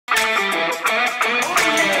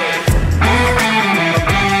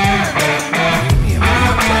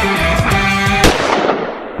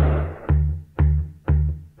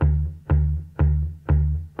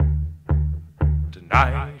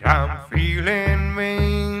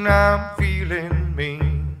mean, I'm feeling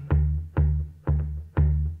mean.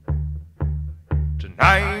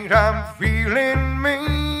 Tonight I'm feeling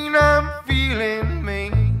mean, I'm feeling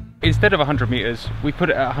mean. Instead of 100 metres, we put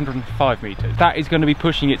it at 105 metres. That is going to be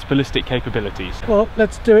pushing its ballistic capabilities. Well,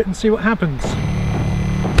 let's do it and see what happens.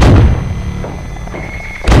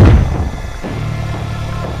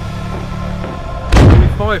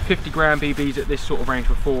 We've fired 50 gram BBs at this sort of range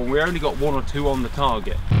before, and we only got 1 or 2 on the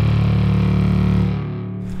target.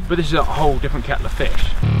 But this is a whole different kettle of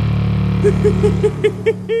fish.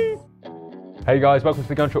 Hey guys, welcome to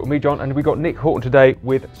The Gun Shop with me, John, and we've got Nick Horten today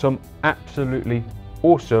with some absolutely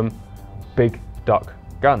awesome big duck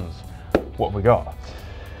guns. What have we got?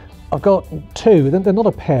 I've got 2. They're not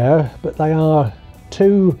a pair, but they are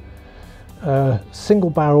 2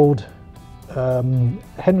 single-barreled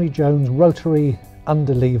Henry Jones rotary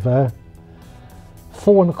underlever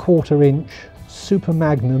 4¼ inch Super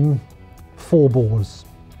Magnum 4 bores.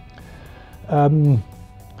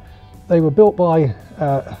 They were built by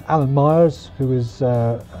Alan Myers, who is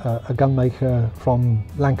a gun maker from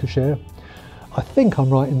Lancashire. I think I'm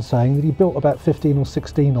right in saying that he built about 15 or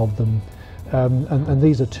 16 of them, and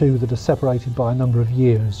these are 2 that are separated by a number of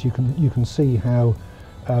years. You can see how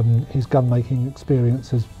his gun making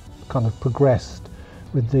experience has kind of progressed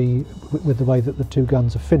with the way that the 2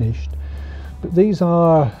 guns are finished. But these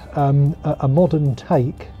are a modern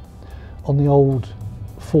take on the old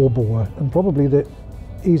 4 bore, and probably the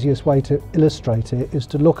easiest way to illustrate it is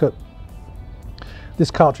to look at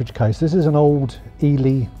this cartridge case. This is an old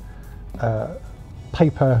Ely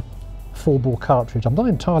paper 4 bore cartridge. I'm not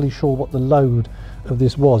entirely sure what the load of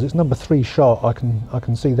this was. It's number 3 shot, I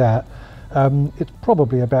can see that. It's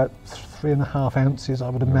probably about 3½ ounces, I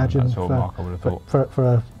would imagine, for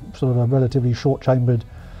a sort of a relatively short chambered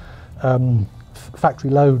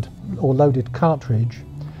factory load or loaded cartridge.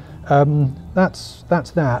 That's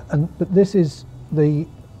that, but this is the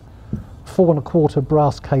 4¼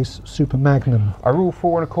 brass case Super Magnum. Are all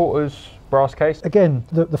 4¼ brass case? Again,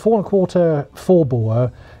 the 4¼ 4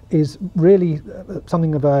 bore is really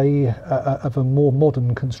something of a more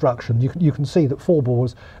modern construction. You can see that 4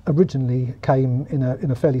 bores originally came in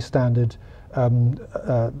a fairly standard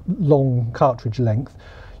long cartridge length,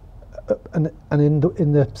 and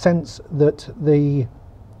in the sense that the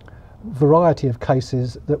variety of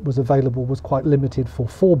cases that was available was quite limited for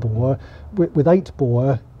 4 bore. With 8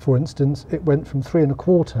 bore, for instance, it went from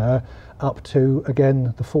 3¼ up to,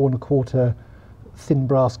 again, the 4¼ thin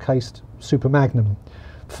brass cased Super Magnum.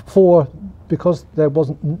 Because there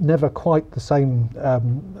wasn't never quite the same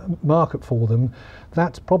market for them,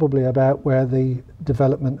 that's probably about where the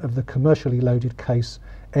development of the commercially loaded case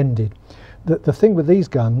ended. The thing with these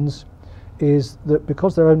guns is that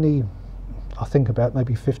because they're only, I think, about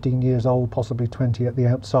maybe 15 years old, possibly 20 at the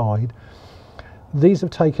outside, these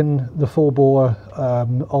have taken the 4 bore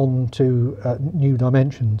on to new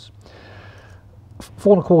dimensions.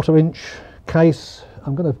 4¼ inch case,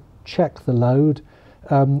 I'm going to check the load,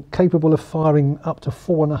 capable of firing up to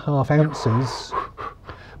 4½ ounces,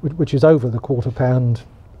 which is over the £1/4 pound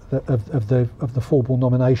of the 4 bore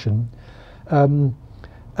nomination.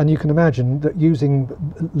 And you can imagine that using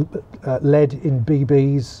lead in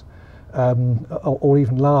BBs, or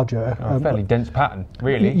even larger, a fairly dense pattern,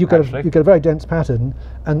 really. You get a very dense pattern,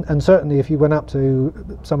 and certainly if you went up to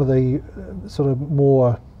some of the sort of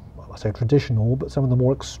more, I say traditional, but some of the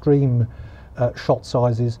more extreme shot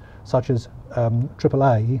sizes, such as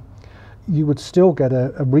AAA, you would still get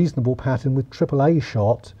a reasonable pattern with AAA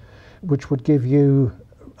shot, which would give you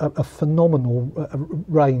a phenomenal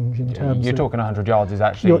range in terms. You're talking 100 yards is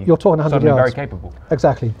actually. You're talking 100 yards. Very capable.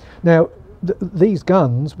 Exactly. Now, these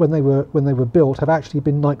guns, when they were built, have actually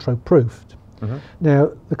been nitro proofed. Mm-hmm.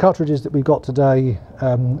 Now, the cartridges that we've got today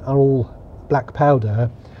are all black powder,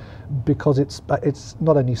 because it's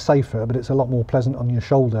not only safer, but it's a lot more pleasant on your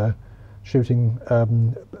shoulder shooting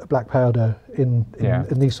black powder in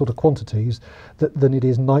these sort of quantities than it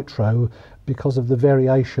is nitro, because of the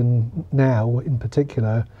variation now, in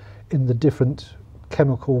particular, in the different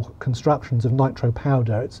chemical constructions of nitro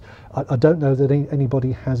powder. I don't know that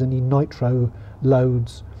anybody has any nitro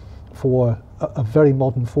loads for a very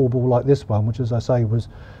modern 4 bore like this one, which, as I say, was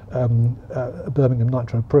Birmingham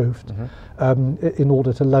nitro proofed, mm-hmm. In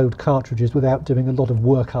order to load cartridges without doing a lot of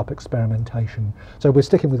workup experimentation. So we're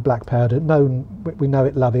sticking with black powder. We know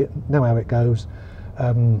it, love it, know how it goes,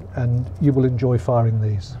 and you will enjoy firing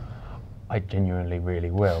these. I genuinely really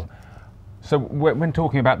will. So when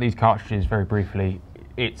talking about these cartridges, very briefly,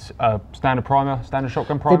 it's a standard primer, standard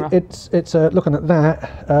shotgun primer? It's looking at that,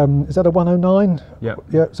 is that a 109? Yeah.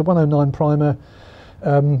 Yeah, it's a 109 primer.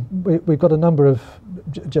 We've got a number of,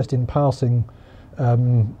 just in passing,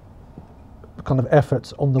 kind of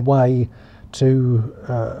efforts on the way to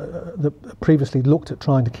that previously looked at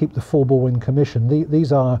trying to keep the 4-bore in commission.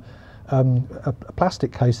 These are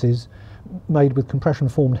plastic cases made with compression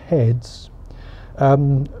formed heads.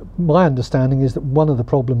 My understanding is that one of the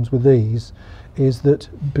problems with these is that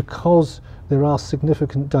because there are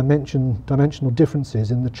significant dimensional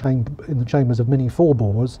differences in the chambers of mini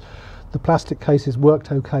 4-bores, the plastic cases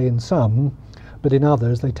worked okay in some, but in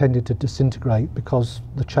others they tended to disintegrate because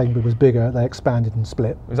the chamber was bigger, they expanded and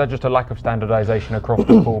split. Is that just a lack of standardisation across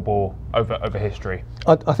the 4-bore over history?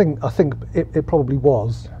 I think it probably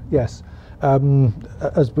was, yes.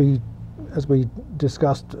 As we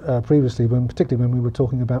discussed previously, particularly when we were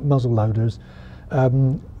talking about muzzle loaders,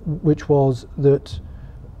 which was that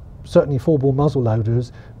certainly 4-bore muzzle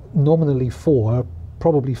loaders, nominally 4,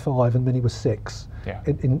 probably 5, and many were 6. Yeah.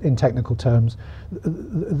 In technical terms,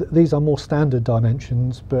 these are more standard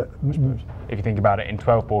dimensions. But if you think about it in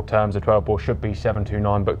 12-bore terms, a 12-bore should be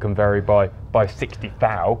 729, but can vary by 60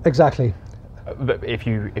 thou. Exactly. If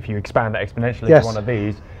you expand that exponentially yes. to one of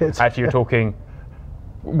these, actually you're talking,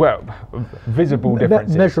 well, visible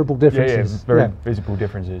differences, measurable differences, very visible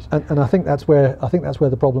differences. And I think that's where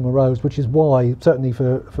the problem arose, which is why certainly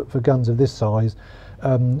for guns of this size,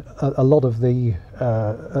 a lot of the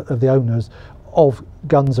owners of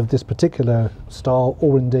guns of this particular style,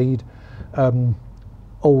 or indeed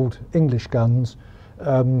old English guns,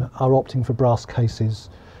 are opting for brass cases.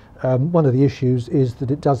 One of the issues is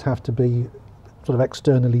that it does have to be sort of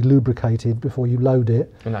externally lubricated before you load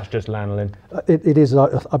it. And that's just lanolin? It is,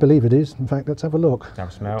 I believe it is. In fact, let's have a look. Have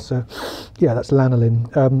a smell. So, yeah, that's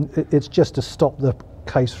lanolin. It's just to stop the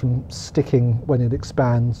case from sticking when it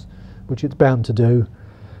expands, which it's bound to do.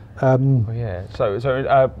 Oh yeah, so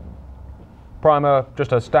primer,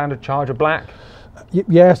 just a standard Charger black?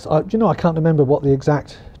 Yes, I can't remember what the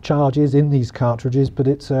exact charge is in these cartridges, but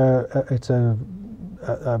it's a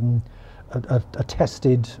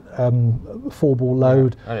tested 4-bore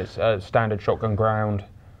load. Yeah. And it's a standard shotgun ground,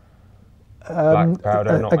 black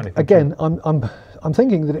powder, not anything. Again, I'm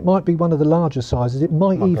thinking that it might be one of the larger sizes. It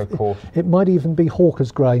might even be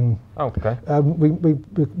Hawker's grain. Oh, okay.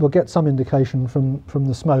 We'll get some indication from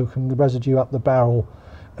the smoke and the residue up the barrel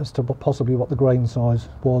as to possibly what the grain size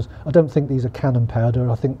was. I don't think these are cannon powder.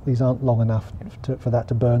 I think these aren't long enough for that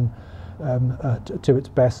to burn to its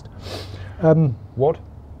best. What?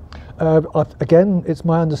 Again, it's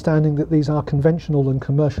my understanding that these are conventional and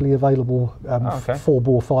commercially available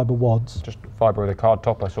 4-bore fibre wads. Just fibre with a card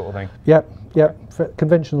topper sort of thing? Yep,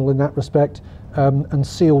 conventional in that respect, and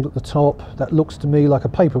sealed at the top. That looks to me like a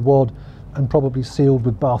paper wad and probably sealed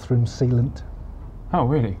with bathroom sealant. Oh,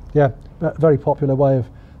 really? Yeah, a very popular way of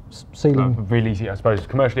sealing. Really easy, I suppose.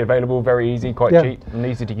 Commercially available, very easy, quite cheap and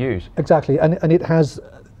easy to use. Exactly, and it has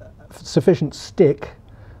sufficient stick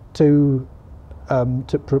to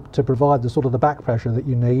provide the sort of the back pressure that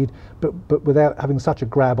you need, but without having such a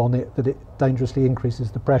grab on it that it dangerously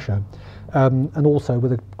increases the pressure. And also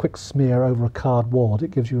with a quick smear over a card wad,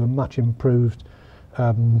 it gives you a much improved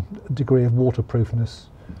degree of waterproofness.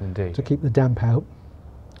 Indeed. To keep the damp out.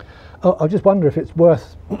 I just wonder if it's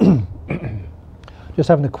worth just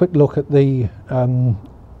having a quick look at the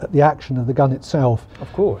action of the gun itself.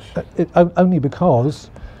 Of course. Only because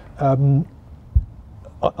I'm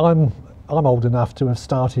old enough to have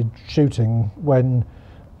started shooting when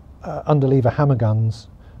underlever hammer guns,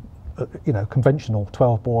 conventional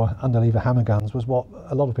 12-bore underlever hammer guns was what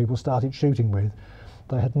a lot of people started shooting with.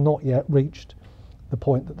 They had not yet reached the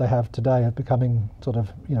point that they have today of becoming sort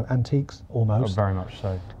of, antiques almost. Oh, very much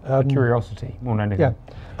so. A curiosity more than anything.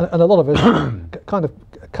 Yeah, and a lot of us kind of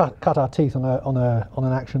cut our teeth on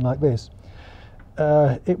an action like this.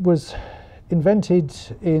 It was invented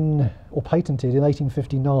or patented in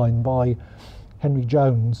 1859 by Henry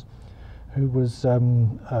Jones, who was a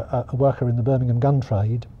worker in the Birmingham gun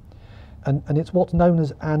trade, and it's what's known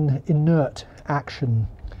as an inert action,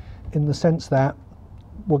 in the sense that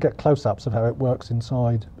we'll get close-ups of how it works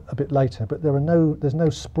inside a bit later, but there's no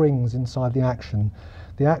springs inside the action.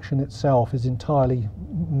 The action itself is entirely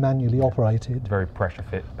manually operated. Very pressure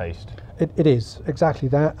fit based. It is exactly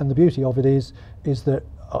that, and the beauty of it is that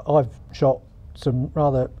I've shot some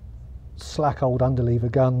rather slack old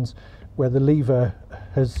underlever guns where the lever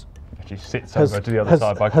actually sits over to the other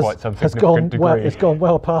side by quite some significant degree. It's gone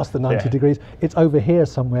well past the 90 degrees. It's over here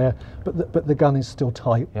somewhere, but the gun is still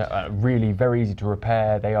tight. Yeah, really very easy to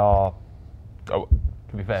repair. They are, to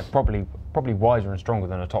be fair, probably wiser and stronger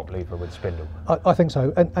than a top lever with spindle. I think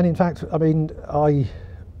so, and in fact, I mean,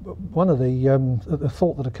 one of the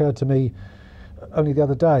thought that occurred to me only the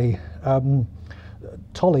other day,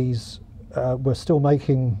 Tolley's were still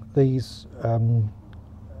making these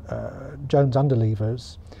Jones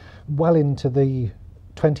underlevers well into the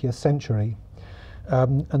 20th century,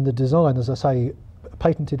 and the design, as I say,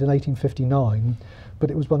 patented in 1859, but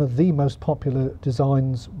it was one of the most popular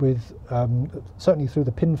designs with certainly through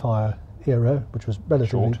the pinfire era, which was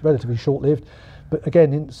relatively short-lived, but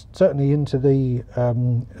again certainly into the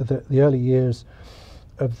early years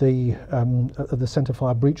of the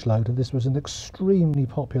centerfire breech loader. This was an extremely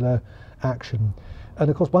popular action, and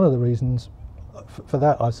of course one of the reasons for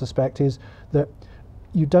that, I suspect, is that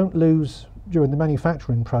you don't lose during the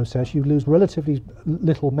manufacturing process. You lose relatively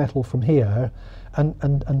little metal from here, and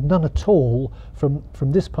none at all from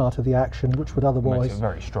this part of the action, which would otherwise makes it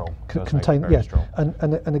very strong. Contain, yes, strong.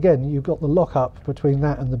 And again, you've got the lockup between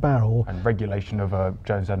that and the barrel. And regulation of a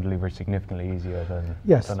Jones underlever is significantly easier than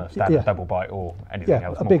a standard double bite or anything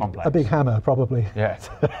else more complex. A big hammer, probably. Yeah.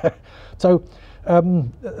 So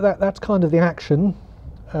that's kind of the action.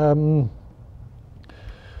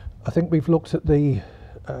 I think we've looked at the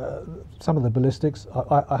some of the ballistics.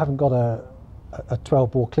 I haven't got a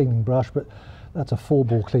 12-bore cleaning brush, but that's a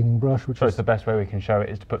 4-bore cleaning brush. So it's the best way we can show it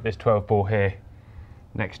is to put this 12-bore here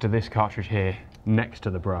next to this cartridge here, next to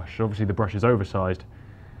the brush. Obviously the brush is oversized,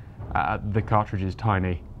 the cartridge is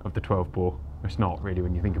tiny of the 12-bore. It's not really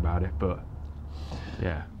when you think about it, but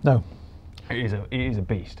yeah. No. It is a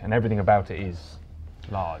beast, and everything about it is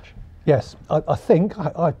large. Yes, I think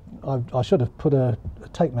I should have put a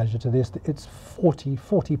tape measure to this. It's 40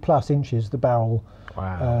 plus inches, the barrel.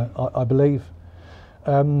 Wow. I believe.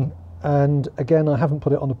 And again, I haven't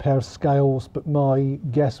put it on a pair of scales, but my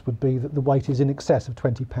guess would be that the weight is in excess of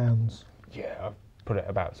 20 pounds. Yeah, I've put it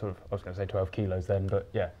about I was going to say 12 kilos then, but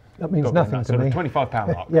yeah. That means nothing to me. 25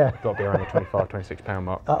 pound mark. Yeah. Got to be around the 25, 26 pound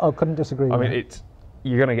mark. I couldn't disagree with that. I mean,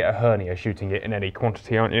 you're going to get a hernia shooting it in any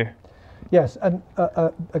quantity, aren't you? Yes, and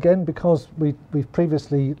again, because we've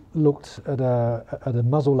previously looked at a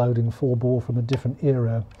muzzle loading 4-bore from a different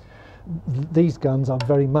era, these guns are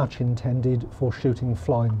very much intended for shooting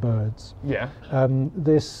flying birds. Yeah.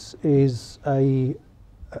 This is a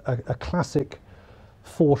classic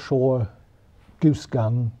foreshore goose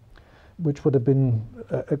gun, which would have been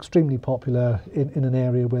extremely popular in an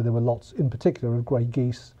area where there were lots, in particular, of grey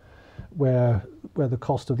geese, where the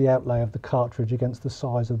cost of the outlay of the cartridge against the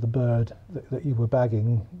size of the bird that you were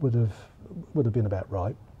bagging would have been about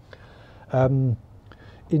right.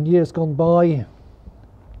 In years gone by,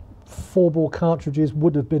 4-bore cartridges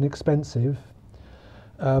would have been expensive.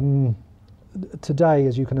 Today,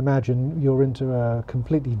 as you can imagine, you're into a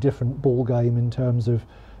completely different ball game in terms of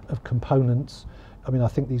components. I mean, I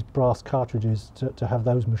think these brass cartridges, to have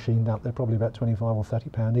those machined out, they're probably about 25 or 30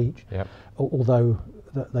 pound each. Yep. Although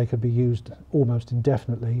they could be used almost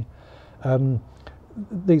indefinitely.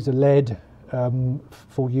 These are lead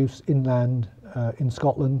for use inland in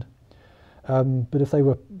Scotland. But if they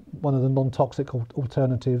were one of the non-toxic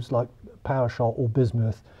alternatives like power shot or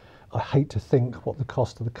bismuth, I hate to think what the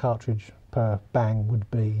cost of the cartridge per bang would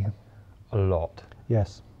be. A lot.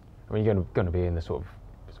 Yes. I mean, you're going to be in the sort of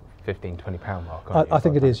 15, 20 pound mark. I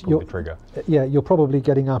think it is. The trigger. Yeah, you're probably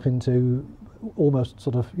getting up into almost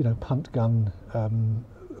sort of, punt gun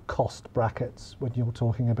cost brackets when you're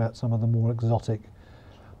talking about some of the more exotic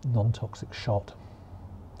non-toxic shot.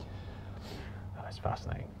 That's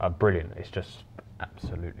fascinating. Brilliant. It's just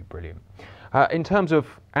absolutely brilliant. In terms of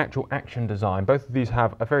actual action design, both of these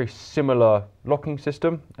have a very similar locking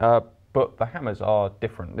system, but the hammers are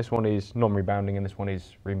different. This one is non-rebounding and this one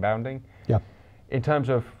is rebounding. Yeah. In terms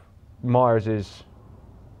of Myers's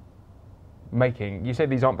making, you said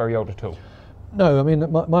these aren't very old at all. No, I mean,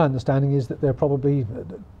 my understanding is that they're probably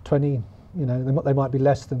 20, they might be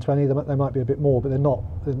less than 20, they might be a bit more, but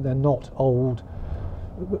they're not old,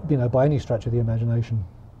 by any stretch of the imagination.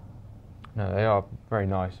 No, they are very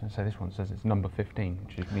nice. So this one says it's number 15,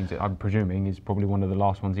 which means that I'm presuming is probably one of the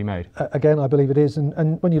last ones he made. Again, I believe it is,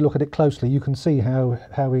 and when you look at it closely, you can see how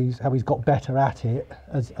he's got better at it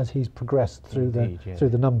as he's progressed through through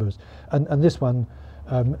the numbers. And this one,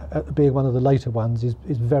 being one of the later ones, is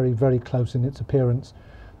very, very close in its appearance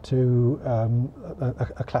to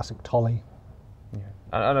a classic Tolly. Yeah.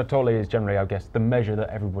 And a Tolly is generally, I guess, the measure that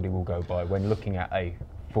everybody will go by when looking at a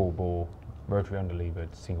 4-bore rotary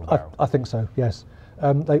underlevered single barrel. I think so, yes.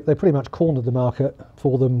 They pretty much cornered the market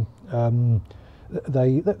for them.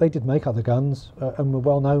 They did make other guns and were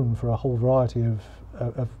well known for a whole variety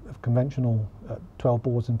of conventional 12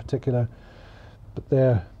 bores in particular, but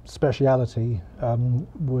their speciality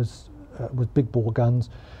was big bore guns,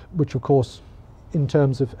 which of course, in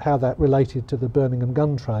terms of how that related to the Birmingham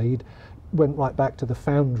gun trade, went right back to the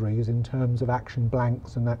foundries in terms of action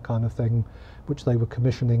blanks and that kind of thing, which they were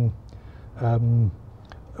commissioning and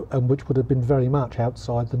which would have been very much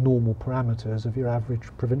outside the normal parameters of your average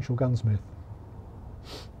provincial gunsmith.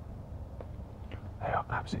 They are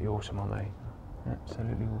absolutely awesome, aren't they?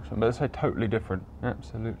 Absolutely awesome. But they're so totally different.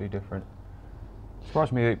 Absolutely different.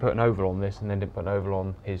 Surprised me that he put an oval on this and then didn't put an oval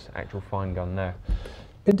on his actual fine gun there.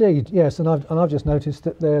 Indeed, yes, and I've just noticed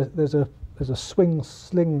that there's a sling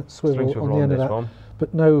swivel on the end of that, one.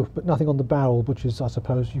 but nothing on the barrel, which is, I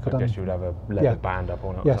suppose, you could. I guess you would have a leather band up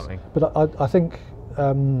on it or something. But I think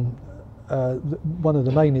one of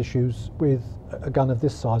the main issues with a gun of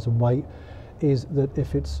this size and weight is that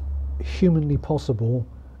if it's humanly possible,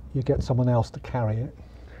 you get someone else to carry it.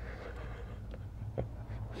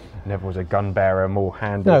 Never was a gun bearer more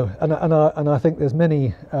handy. No, and I think there's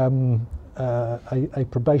many a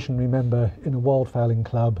probationary member in a wildfowling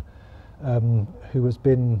club who has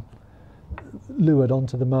been lured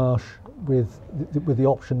onto the marsh with the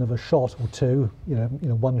option of a shot or two, you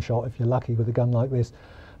know, one shot if you're lucky with a gun like this,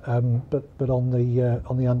 but on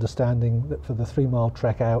the understanding that for the 3 mile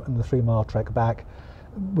trek out and the 3 mile trek back,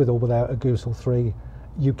 with or without a goose or 3,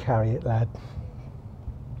 you carry it, lad.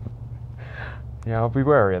 Yeah, I'll be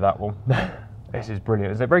wary of that one. This is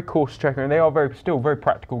brilliant. They're very course checker, and they are still very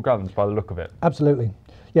practical guns by the look of it. Absolutely,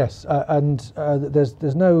 yes. And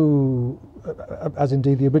there's no, as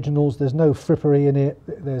indeed the originals, there's no frippery in it.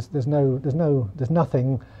 There's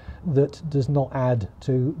nothing that does not add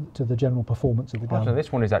to the general performance of the gun. So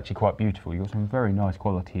this one is actually quite beautiful. You've got some very nice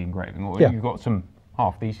quality engraving. Or Yeah. you've got some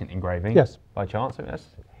half decent engraving. Yes. By chance,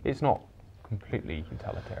 it's not completely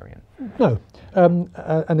utilitarian. No,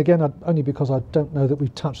 and again, only because I don't know that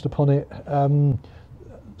we've touched upon it,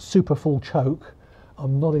 super full choke.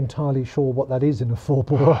 I'm not entirely sure what that is in a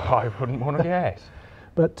 4-bore. I wouldn't want to guess.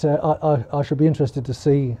 But I should be interested to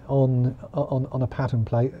see on a pattern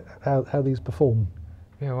plate how these perform.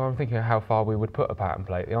 Yeah, well, I'm thinking of how far we would put a pattern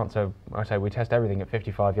plate. The answer, I say, we test everything at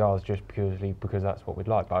 55 yards just purely because that's what we'd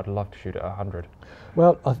like, but I'd love to shoot at 100.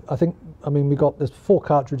 Well, I mean, there's 4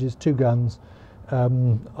 cartridges, 2 guns.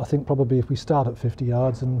 I think probably if we start at 50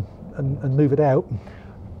 yards and move it out.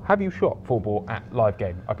 Have you shot 4-bore at live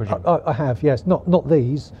game, I presume? I have, yes. Not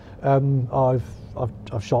these. I've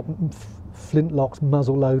shot flintlocks,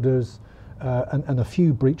 muzzle loaders, and a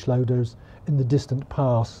few breech loaders in the distant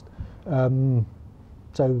past.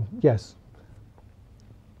 So yes.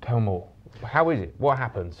 Tell more. How is it? What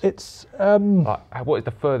happens? It's what is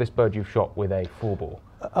the furthest bird you've shot with a 4-bore?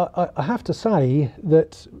 I have to say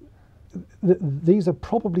that these are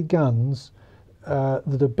probably guns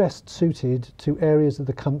that are best suited to areas of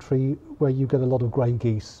the country where you get a lot of grey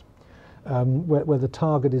geese, where the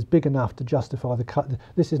target is big enough to justify the cut.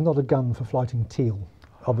 This is not a gun for flighting teal,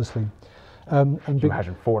 obviously. And you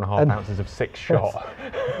imagine 4.5 ounces of 6 shot.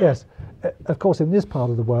 Yes. Of course, in this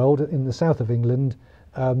part of the world, in the south of England,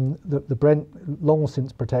 the Brent long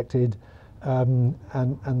since protected, and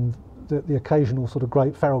the occasional sort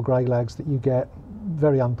of feral grey lags that you get,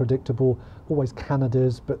 very unpredictable, always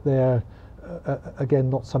Canadas, but they're again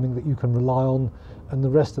not something that you can rely on, and the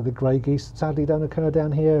rest of the grey geese sadly don't occur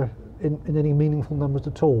down here in any meaningful numbers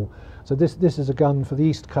at all. So this is a gun for the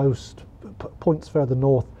east coast, points further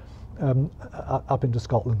north, up into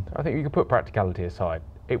Scotland. I think you could put practicality aside.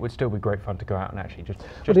 It would still be great fun to go out and actually just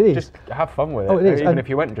have fun with it. Oh, it is. Even if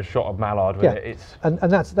you went and just shot a mallard with it, it's and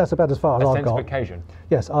that's about as far as I've got. Occasion.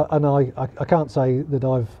 Yes, I can't say that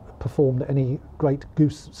I've performed any great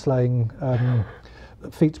goose slaying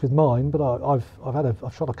feats with mine, but I've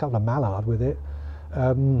shot a couple of mallard with it,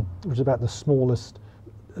 which is about the smallest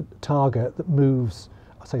target that moves,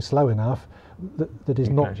 I say, slow enough that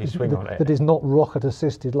is not rocket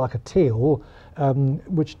assisted like a teal,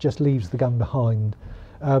 which just leaves the gun behind.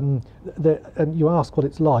 And you ask what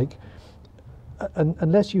it's like, and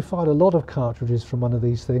unless you fire a lot of cartridges from one of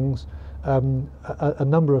these things, a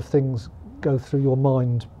number of things go through your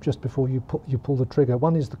mind just before you pull the trigger.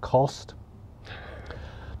 One is the cost.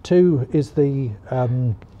 2 is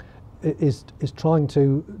is trying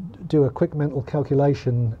to do a quick mental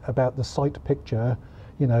calculation about the sight picture.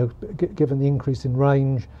 You know, given the increase in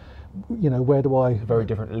range, you know, where do I? Very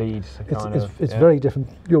different leads. It's very different.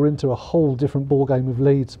 You're into a whole different ball game of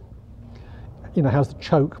leads. You know, how's the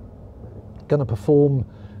choke going to perform?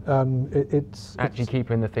 It's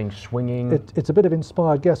keeping the thing swinging. It's a bit of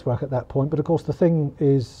inspired guesswork at that point. But of course, the thing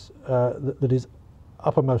is that is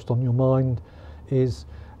uppermost on your mind is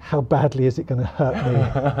how badly is it going to hurt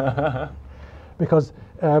me? Because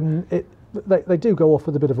they do go off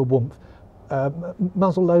with a bit of a whoomph.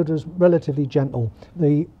 Muzzle loaders relatively gentle.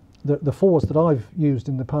 The 4s that I've used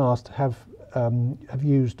in the past have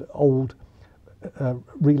used old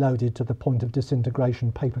reloaded to the point of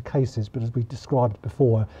disintegration paper cases, but as we described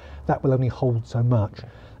before, that will only hold so much.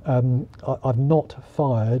 I've not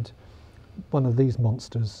fired one of these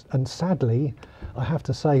monsters, and sadly I have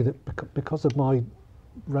to say that because of my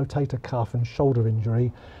rotator cuff and shoulder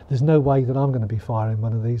injury, there's no way that I'm going to be firing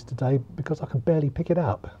one of these today because I can barely pick it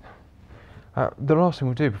up. The last thing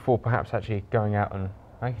we'll do before perhaps actually going out and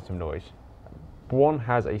making some noise, one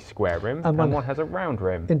has a square rim and one has a round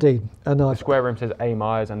rim. Indeed, and the square rim says A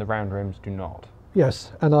Myers and the round rims do not.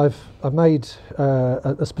 Yes, and I've made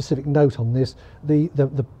a specific note on this.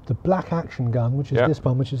 The black action gun, which is this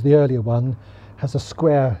one, which is the earlier one, has a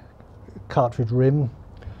square cartridge rim.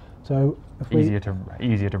 So easier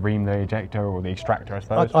to ream the ejector or the extractor, I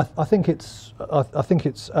suppose. I think it's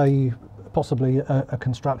possibly a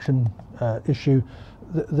construction issue.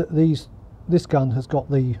 This gun has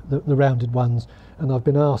got the rounded ones, and I've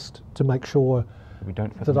been asked to make sure we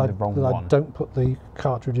don't put them in the wrong one. I don't put the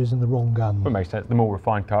cartridges in the wrong gun. It makes sense. The more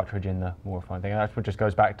refined cartridge in the more refined thing. That's what just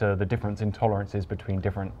goes back to the difference in tolerances between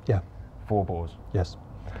different 4 bores. Yes.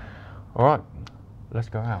 All right, let's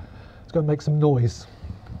go out. Let's go and make some noise.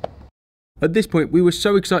 At this point, we were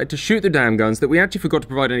so excited to shoot the damn guns that we actually forgot to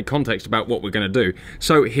provide any context about what we're going to do.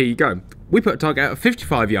 So here you go. We put a target out of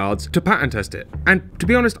 55 yards to pattern test it. And to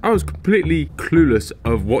be honest, I was completely clueless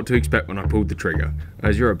of what to expect when I pulled the trigger,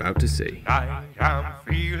 as you're about to see. I'm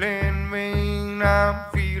feeling mean, I'm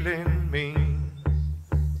feeling mean.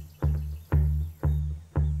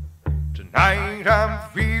 Tonight I'm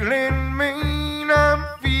feeling mean,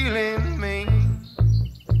 I'm feeling mean.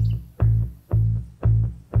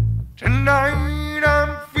 Tonight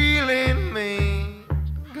I'm feeling mean,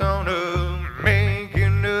 gonna make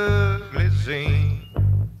an ugly scene.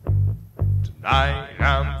 Tonight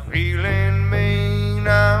I'm feeling mean,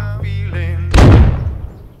 I'm feeling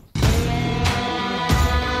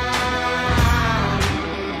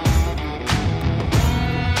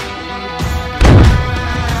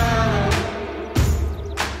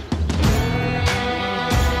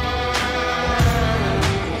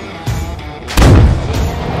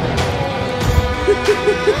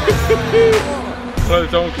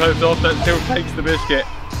Close on, close off, that still takes the biscuit.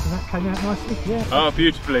 And that came out nicely, yeah. Oh,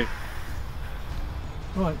 beautifully.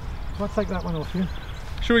 Right, so I'll take that one off you.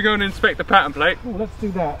 Shall we go and inspect the pattern plate? Oh, let's do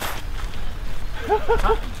that. Well,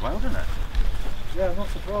 doesn't it? Yeah, I'm not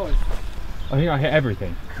surprised. I think I hit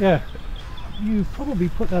everything. Yeah, you probably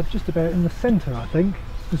put that just about in the centre, I think.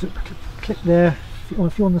 Does it click there?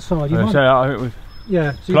 If you're on the side, you might. So it was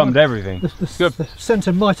so plumbed everything. The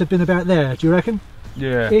centre might have been about there. Do you reckon?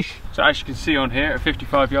 Yeah. Ish. So as you can see on here, at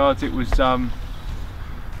 55 yards, it was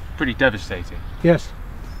pretty devastating. Yes,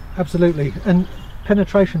 absolutely. And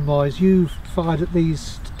penetration-wise, you've fired at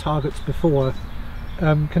these targets before.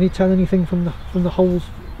 Can you tell anything from the holes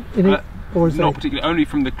in it, or is not particularly? Only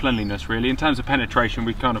from the cleanliness, really. In terms of penetration,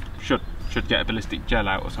 we kind of should get a ballistic gel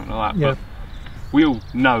out or something like that. Yeah. But we all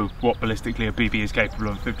know what ballistically a BB is capable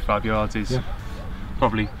of. 55 yards is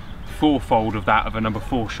probably fourfold of that of a number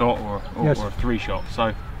 4 shot or a 3 shot.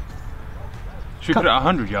 So should we put it at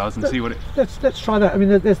 100 yards and see what it? Let's try that. I mean,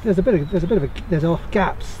 there's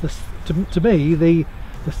gaps. To me, the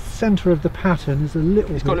centre of the pattern is a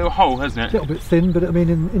little. It's got a little hole, hasn't it? A little bit thin, but I mean,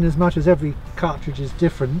 in as much as every cartridge is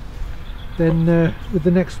different, then with the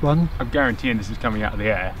next one, I'm guaranteeing this is coming out of the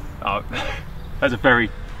air. That's a very,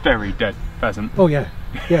 very dead pheasant. Oh yeah,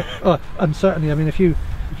 yeah. And certainly, I mean, if you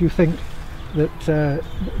think that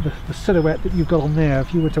the silhouette that you've got on there,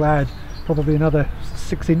 if you were to add probably another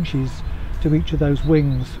 6 inches to each of those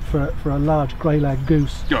wings for a large greylag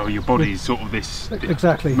goose. Oh, your body's sort of this.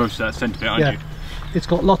 Exactly. Most of that centre bit, aren't you? It's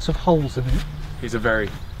got lots of holes in it. It's a very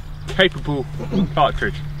capable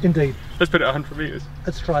cartridge. Indeed. Let's put it at 100 metres.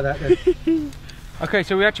 Let's try that then. Okay,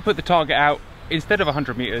 so we actually put the target out, instead of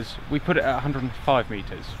 100 metres, we put it at 105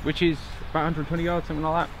 metres, which is about 120 yards, something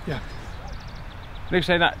like that. Yeah. Let's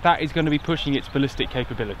say that is going to be pushing its ballistic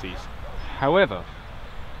capabilities. However,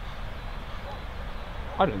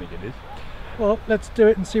 I don't think it is. Well, let's do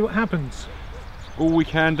it and see what happens. All we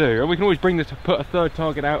can do, and we can always put a third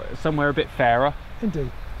target out somewhere a bit fairer.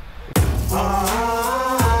 Indeed.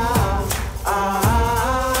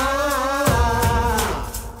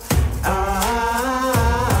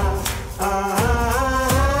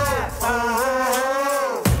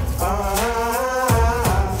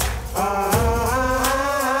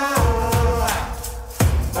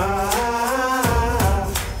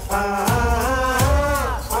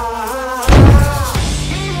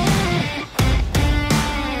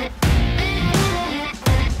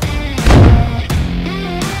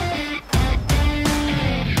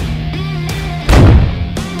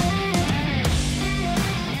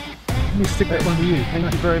 me stick that one to you.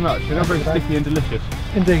 Thank you very much. They're not very sticky and delicious.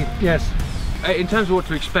 Indeed, yes. In terms of what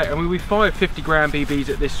to expect, I mean, we fired 50 gram BBs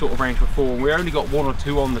at this sort of range before, and we only got 1 or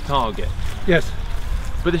 2 on the target. Yes.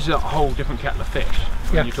 But this is a whole different kettle of fish.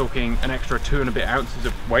 Yeah. You're talking an extra 2 and a bit ounces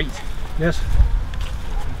of weight. Yes.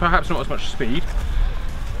 Perhaps not as much speed,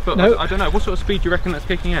 but no. I don't know. What sort of speed do you reckon that's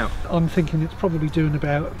kicking out? I'm thinking it's probably doing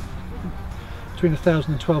about between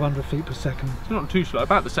 1,000 and 1,200 feet per second. It's not too slow.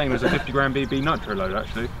 About the same as a 50 gram BB nitro load,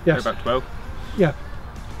 actually. Yes. About 12. Yeah.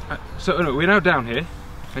 So anyway, we're now down here,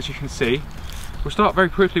 as you can see. We'll start very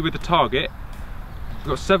quickly with the target. We've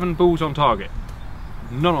got 7 balls on target.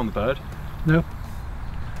 None on the bird. No.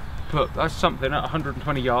 But that's something at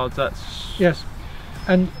 120 yards. That's yes.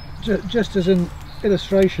 And just as an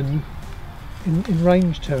illustration, in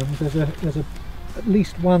range terms, there's at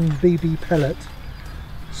least one BB pellet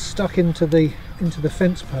stuck into the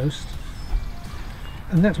fence post,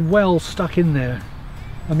 and that's well stuck in there.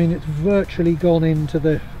 I mean, it's virtually gone into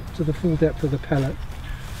the full depth of the pellet.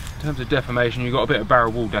 in terms of deformation. You've got a bit of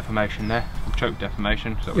barrel wall deformation there, choke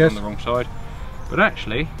deformation, so that was yes. on the wrong side. But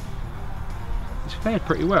actually, it's fared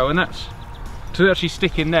pretty well, and that's to actually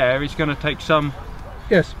stick in there is going to take some.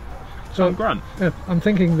 Yes. Some grunt. Yeah, I'm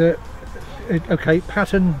thinking that, okay,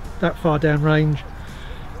 pattern that far down range,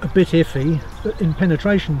 a bit iffy, but in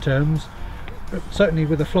penetration terms, certainly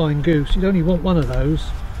with a flying goose, you'd only want one of those,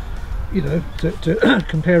 you know, to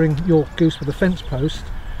comparing your goose with a fence post,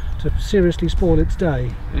 to seriously spoil its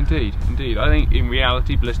day. Indeed, indeed. I think in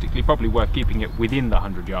reality, ballistically, probably worth keeping it within the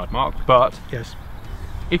 100-yard mark, but yes,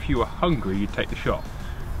 if you were hungry, you'd take the shot.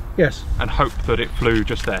 Yes. And hope that it flew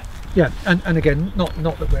just there. Yeah, and again, not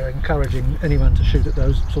that we're encouraging anyone to shoot at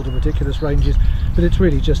those sort of ridiculous ranges, but it's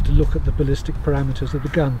really just to look at the ballistic parameters of the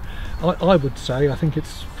gun. I would say, I think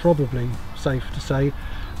it's probably safe to say,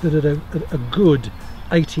 that at a good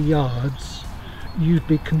 80 yards, you'd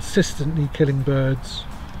be consistently killing birds.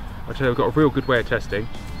 I tell you, I've got a real good way of testing.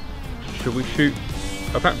 Should we shoot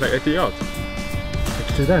a backpack 80 yards?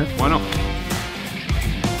 Let's do that. Why not?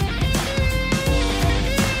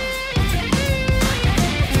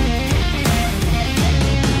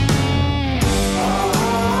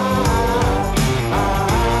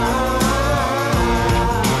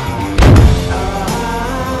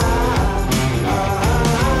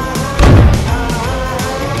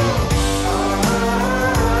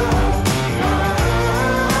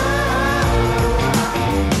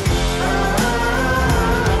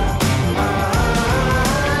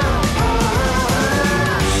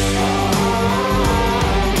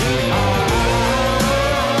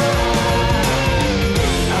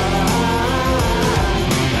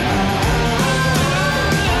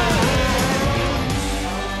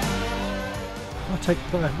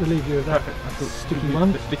 We'll leave you with that sticky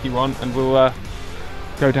one. The sticky one, and we'll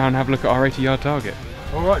go down and have a look at our 80-yard target.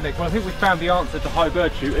 All right, Nick. Well, I think we found the answer to high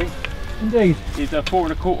bird shooting. Indeed. It's a 4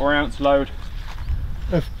 1/4 ounce load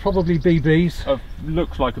of probably BBs. Of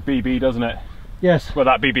looks like a BB, doesn't it? Yes. Well,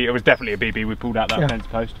 that BB, it was definitely a BB. We pulled out that yeah. fence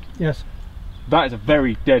post. Yes. That is a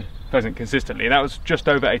very dead pheasant consistently. That was just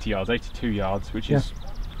over 80 yards, 82 yards, which is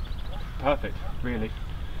perfect, really.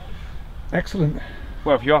 Excellent.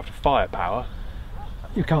 Well, if you're after firepower,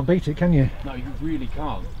 you can't beat it, can you? No, you really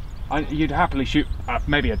can't. You'd happily shoot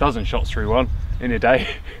maybe a dozen shots through one in a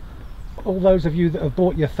day. All those of you that have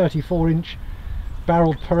bought your 34-inch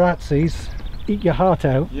barreled Parazzis, eat your heart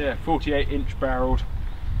out. Yeah, 48-inch barreled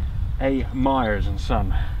A. Myers and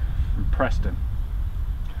Son from Preston.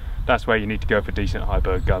 That's where you need to go for decent high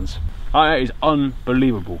bird guns. It is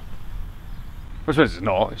unbelievable. I suppose it's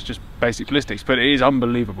not, it's just basic ballistics, but it is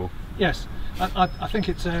unbelievable. Yes, I think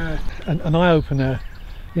it's an eye-opener,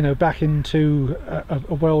 you know, back into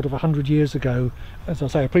a world of 100 years ago. As I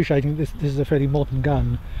say, appreciating this is a fairly modern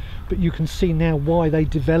gun, but you can see now why they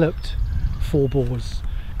developed 4 bores,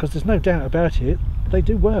 because there's no doubt about it, they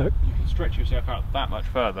do work. You can stretch yourself out that much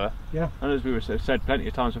further. Yeah. And as we have said plenty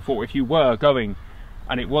of times before, if you were going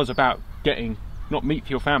and it was about getting not meat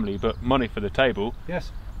for your family but money for the table,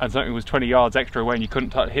 yes, and something was 20 yards extra away and you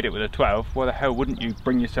couldn't hit it with a 12, why the hell wouldn't you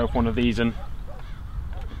bring yourself one of these and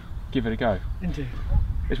give it a go? Indeed.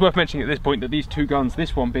 It's worth mentioning at this point that these 2 guns,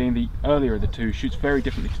 this one being the earlier of the 2, shoots very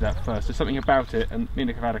differently to that first. There's something about it, and me and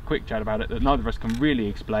Nick have had a quick chat about it, that neither of us can really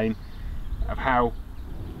explain, of how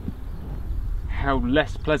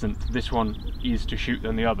less pleasant this one is to shoot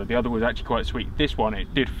than the other. The other was actually quite sweet. This one,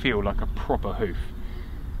 it did feel like a proper hoof.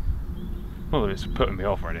 Not that it's putting me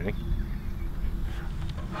off or anything.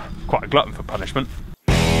 Quite a glutton for punishment.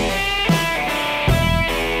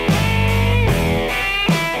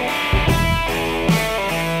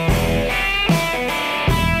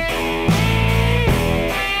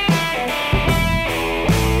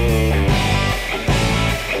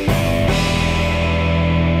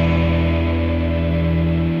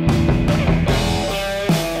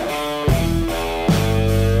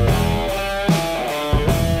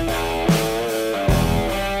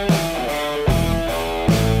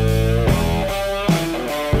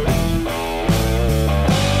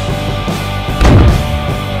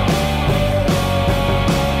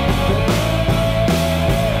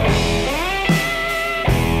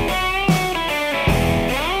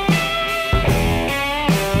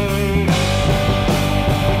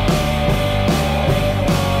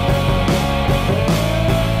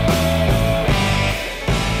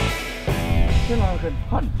 get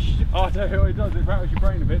punched. Oh, I tell you what it does, it rattles your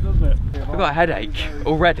brain a bit, doesn't it? I've got a headache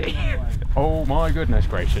already. Oh my goodness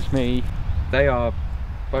gracious me. They are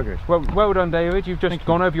buggers. Well done, David. You've just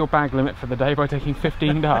gone over your bag limit for the day by taking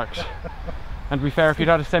 15 ducks. And to be fair, if you'd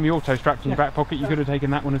had a semi-auto strapped in your back pocket, you could have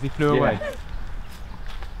taken that one as he flew away.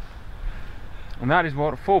 And that is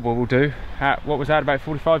what a 4-ball will do at, what was that, about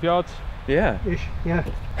 45 yards? Yeah. Ish, yeah.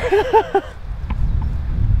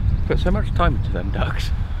 Put so much time into them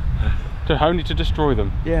ducks. Only to destroy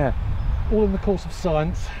them. Yeah. All in the course of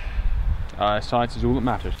science. Science is all that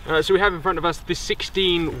matters. So we have in front of us the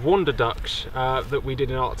 16 wonder ducks that we did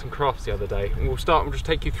in Arts and Crafts the other day. And we'll just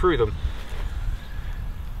take you through them.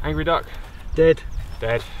 Angry duck. Dead.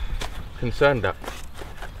 Dead. Concerned duck.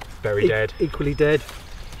 Very dead. Equally dead.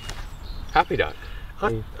 Happy duck.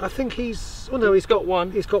 I think he's... Oh no, he's got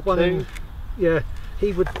one. He's got one. Two. Yeah,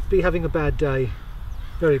 he would be having a bad day.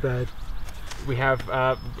 Very bad. We have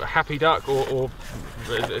happy duck or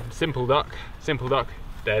simple duck. Simple duck.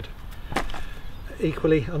 Dead.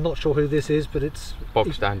 Equally, I'm not sure who this is, but it's...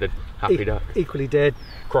 Bog standard. Happy duck. Equally dead.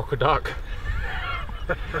 Crocoduck.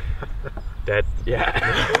 Dead.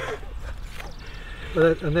 Yeah.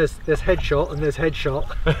 And there's headshot and there's headshot.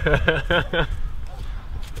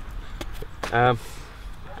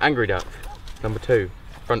 Angry duck, number 2,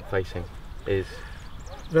 front facing, is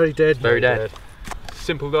very dead. Very dead.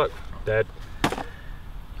 Simple duck. Dead.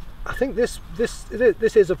 I think this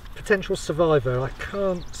is a potential survivor. I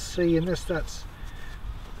can't see unless that's...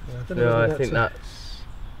 I think that's...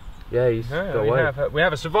 Yeah, he's got away. We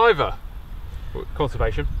have a survivor.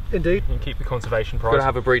 Conservation. Indeed. You can keep the conservation prize. Got to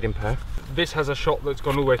have a breeding pair. This has a shot that's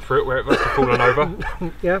gone all the way through it where it must have fallen over.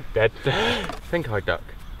 Yeah. Dead. Pink-eyed duck.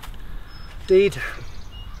 Indeed.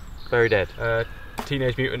 Very dead.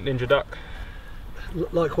 Teenage Mutant Ninja Duck.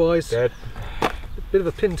 Likewise. Dead. Bit of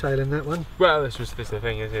a pintail in that one. Well, this is the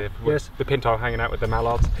thing, is it? Yes. The pintail hanging out with the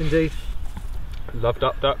mallards. Indeed. Loved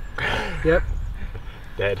up duck. Yep.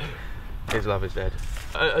 Dead. His love is dead.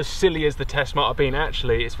 As silly as the test might have been,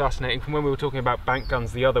 actually, it's fascinating from when we were talking about bank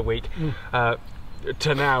guns the other week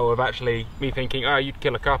to now of actually me thinking, oh, you'd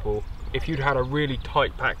kill a couple. If you'd had a really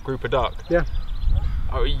tight packed group of duck, yeah,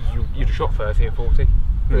 oh, you'd have shot 30 or 40. And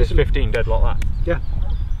there's 15 dead like that. Yeah.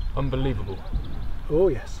 Unbelievable. Oh,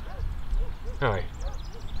 yes. Anyway,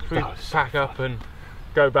 should we pack up and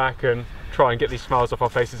go back and try and get these smiles off our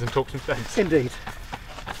faces and talk some sense? Indeed.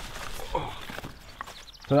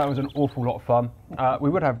 So that was an awful lot of fun. We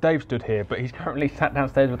would have Dave stood here, but he's currently sat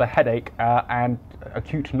downstairs with a headache and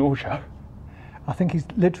acute nausea. I think he's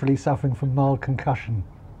literally suffering from mild concussion.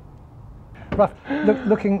 Rough.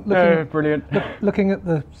 Looking brilliant. Looking at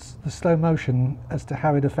the slow motion as to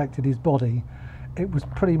how it affected his body, it was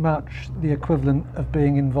pretty much the equivalent of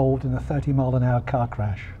being involved in a 30-mile-an-hour car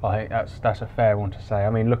crash. I think that's a fair one to say. I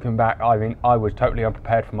mean, looking back, I was totally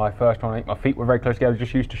unprepared for my first one. I think my feet were very close together,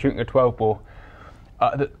 just used to shooting a 12-bore.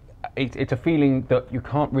 It's a feeling that you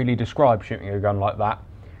can't really describe shooting a gun like that,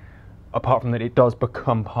 apart from that it does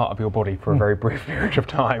become part of your body for a very brief period of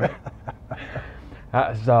time.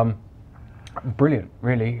 That's brilliant,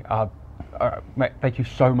 really. Mate, thank you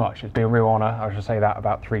so much. It's been a real honour. I should say that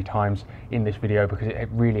about 3 times in this video, because it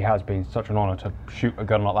really has been such an honour to shoot a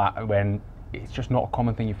gun like that when it's just not a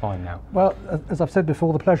common thing you find now. Well, as I've said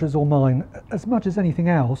before, the pleasure is all mine, as much as anything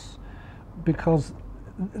else, because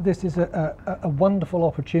this is a wonderful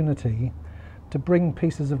opportunity to bring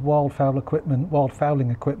pieces of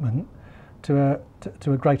wildfowling equipment to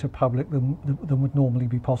a greater public than would normally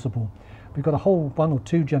be possible. We've got a whole 1 or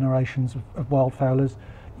 2 generations of wildfowlers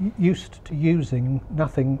used to using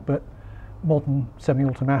nothing but modern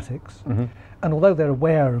semi-automatics, and although they're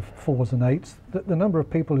aware of 4s and 8s, the number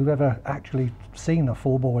of people who've ever actually seen a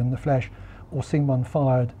 4-bore in the flesh or seen one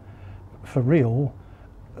fired for real,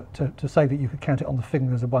 to say that you could count it on the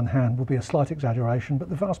fingers of one hand would be a slight exaggeration, but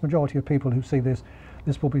the vast majority of people who see this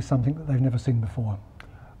will be something that they've never seen before.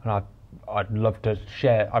 And I'd love to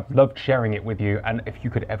share. I've loved sharing it with you, and if you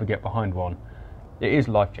could ever get behind one, it is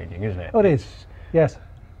life-changing, isn't it? Oh, it is. Yes.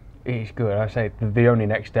 It's good. I say the only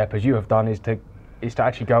next step, as you have done, is to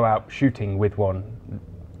actually go out shooting with one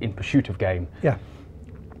in pursuit of game. Yeah.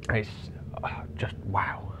 It's just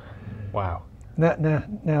wow. Now,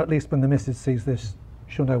 at least when the missus sees this,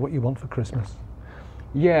 she'll know what you want for Christmas.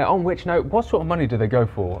 Yeah. On which note, what sort of money do they go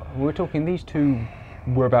for? We're talking these 2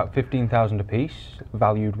 were about 15,000 a piece,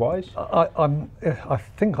 valued wise. I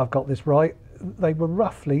think I've got this right. They were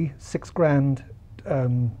roughly £6,000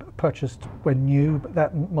 purchased when new, but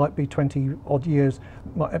that might be 20 odd years.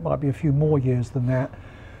 It might be a few more years than that.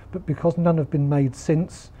 But because none have been made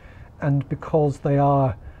since, and because they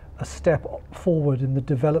are a step forward in the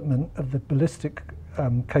development of the ballistic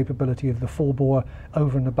capability of the 4-bore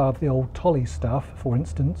over and above the old Tolley stuff, for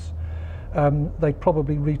instance, they'd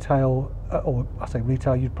probably retail, or I say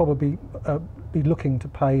retail, you'd probably be looking to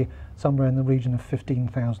pay somewhere in the region of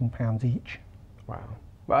 £15,000 each. Wow.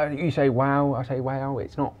 Well, you say wow, I say wow.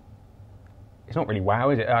 It's not really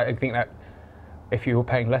wow, is it? I think that if you were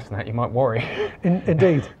paying less than that, you might worry.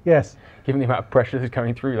 Indeed, yes. Given the amount of pressure that's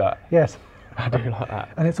going through that. Yes. I do like that.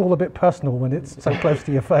 And it's all a bit personal when it's so close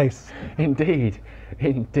to your face. Indeed,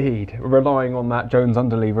 indeed. Relying on that Jones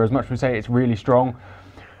underlever, as much as we say it's really strong,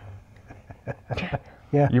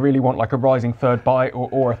 Yeah. you really want like a rising third bite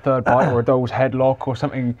or a third bite or a doll's headlock or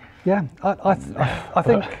something. Yeah, I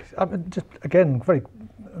think, just again, very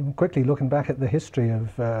quickly looking back at the history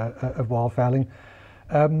of wildfowling,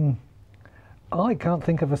 I can't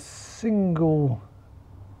think of a single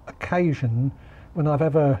occasion when I've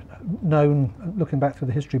ever known, looking back through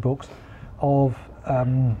the history books, of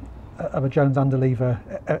a Jones underlever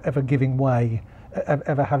ever giving way,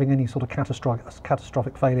 ever having any sort of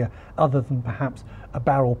catastrophic failure, other than perhaps a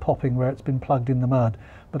barrel popping where it's been plugged in the mud.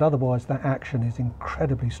 But otherwise, that action is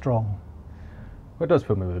incredibly strong. Well, it does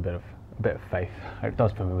fill me with a bit of faith. It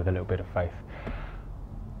does fill me with a little bit of faith.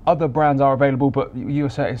 Other brands are available, but you were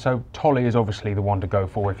saying, so Tolley is obviously the one to go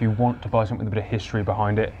for if you want to buy something with a bit of history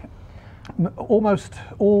behind it. Almost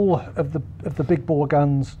all of the big bore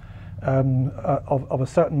guns of a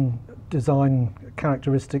certain design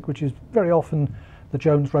characteristic, which is very often the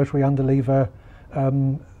Jones rotary underlever.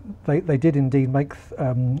 They did indeed make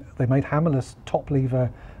they made hammerless top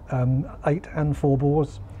lever 8 and 4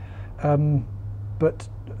 bores, but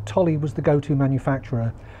Tolley was the go-to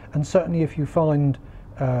manufacturer, and certainly if you find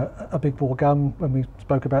a big bore gun, when we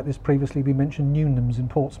spoke about this previously, we mentioned Newnham's in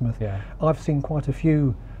Portsmouth. Yeah. I've seen quite a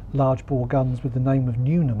few large bore guns with the name of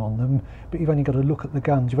Newnham on them, but you've only got to look at the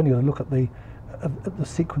guns, you've only got to look at the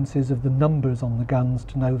sequences of the numbers on the guns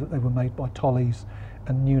to know that they were made by Tolley's,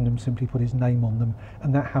 and Newnham simply put his name on them,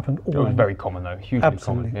 and that happened all It was very common though, hugely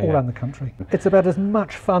absolutely common. all around the country. It's about as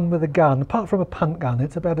much fun with a gun, apart from a punt gun,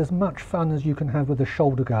 it's about as much fun as you can have with a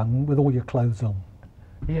shoulder gun with all your clothes on.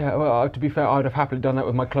 Yeah, well, to be fair, I'd have happily done that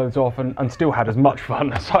with my clothes off and still had as much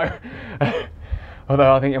fun. So,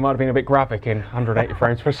 although I think it might have been a bit graphic in 180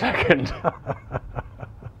 frames per second.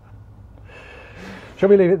 Shall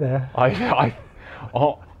we leave it there?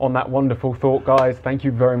 On that wonderful thought, guys, thank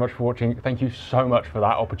you very much for watching. Thank you so much for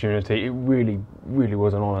that opportunity. It really, really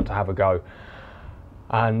was an honour to have a go.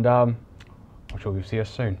 And I'm sure you'll see us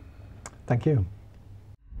soon. Thank you.